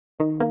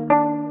We've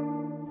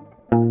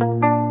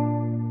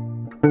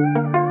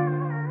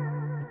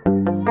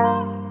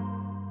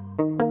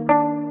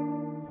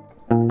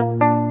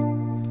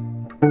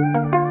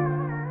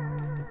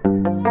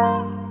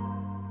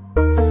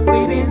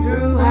been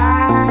through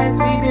highs,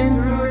 we've been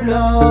through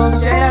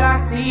lows, shared our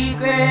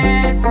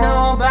secrets,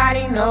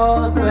 nobody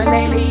knows. But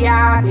lately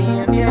I've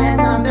been feeling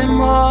something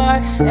more.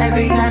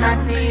 Every time I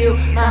see you,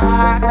 my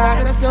heart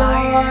starts to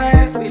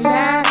soar. We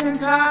laugh and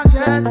talk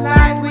just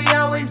like we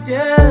always do,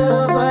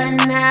 but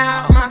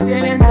now my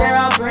feelings are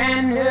all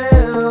brand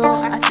new.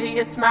 I see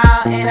you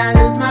smile and I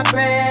lose my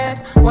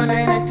breath,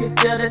 wondering if you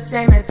feel the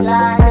same. It's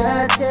like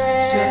a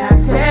test. Should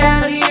I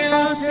tell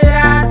you? Should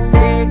I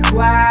stay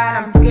quiet?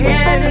 I'm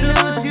scared to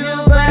lose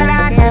you, but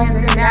I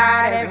can't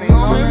deny it. Every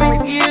moment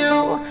with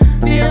you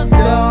feels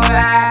so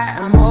right.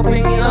 I'm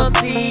hoping you'll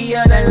see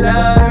you're the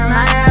love in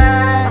my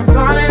eyes. I'm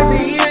falling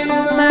for you,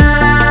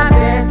 my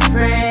best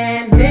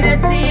friend.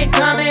 Didn't see it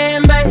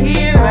coming, but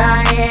here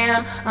I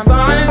am. I'm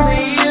falling for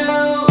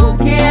you,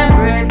 can't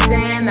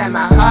pretend that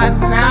my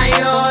heart's not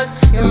yours.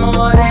 You're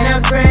more than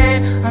a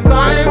friend. I'm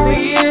falling for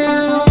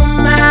you,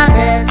 my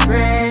best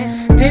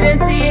friend.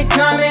 Didn't see it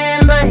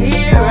coming, but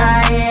here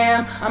I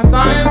am. I'm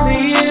falling for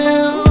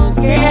you,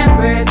 can't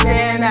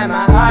pretend that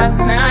my heart's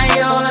not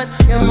yours.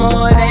 You're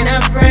more than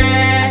a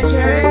friend.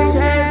 Cherish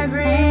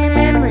every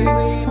memory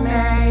we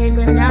made,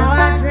 but now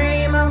I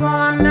dream of one.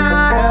 I'm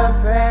not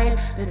afraid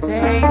to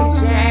take a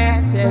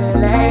chance to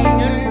let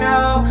you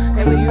know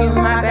that with you,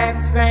 my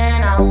best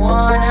friend, I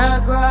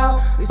wanna grow.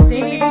 We've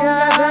seen each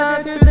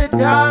other through the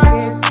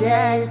darkest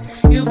days.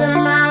 You've been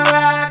my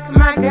rock,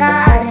 my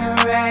guiding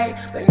ray,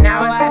 but now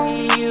I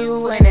see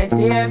you in a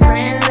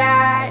different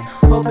light,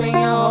 hoping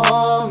you'll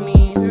hold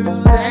me through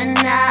the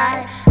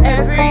night.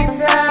 Every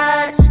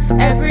touch,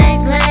 every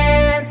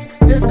glance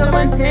feels so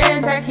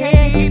intense. I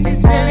can't keep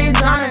these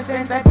feelings on the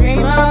fence. I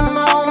dream of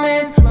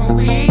moments when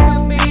we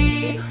could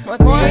be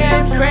more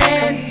than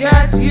friends,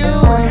 just you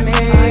and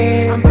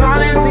me. I'm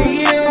falling for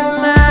you,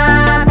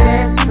 my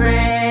best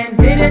friend.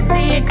 Didn't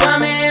see it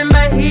coming,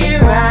 but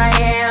here I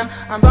am.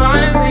 I'm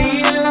falling for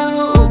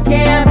you,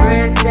 can't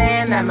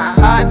pretend that my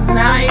heart's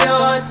not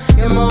yours.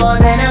 You're more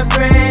than a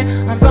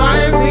friend. I'm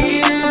falling for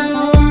you,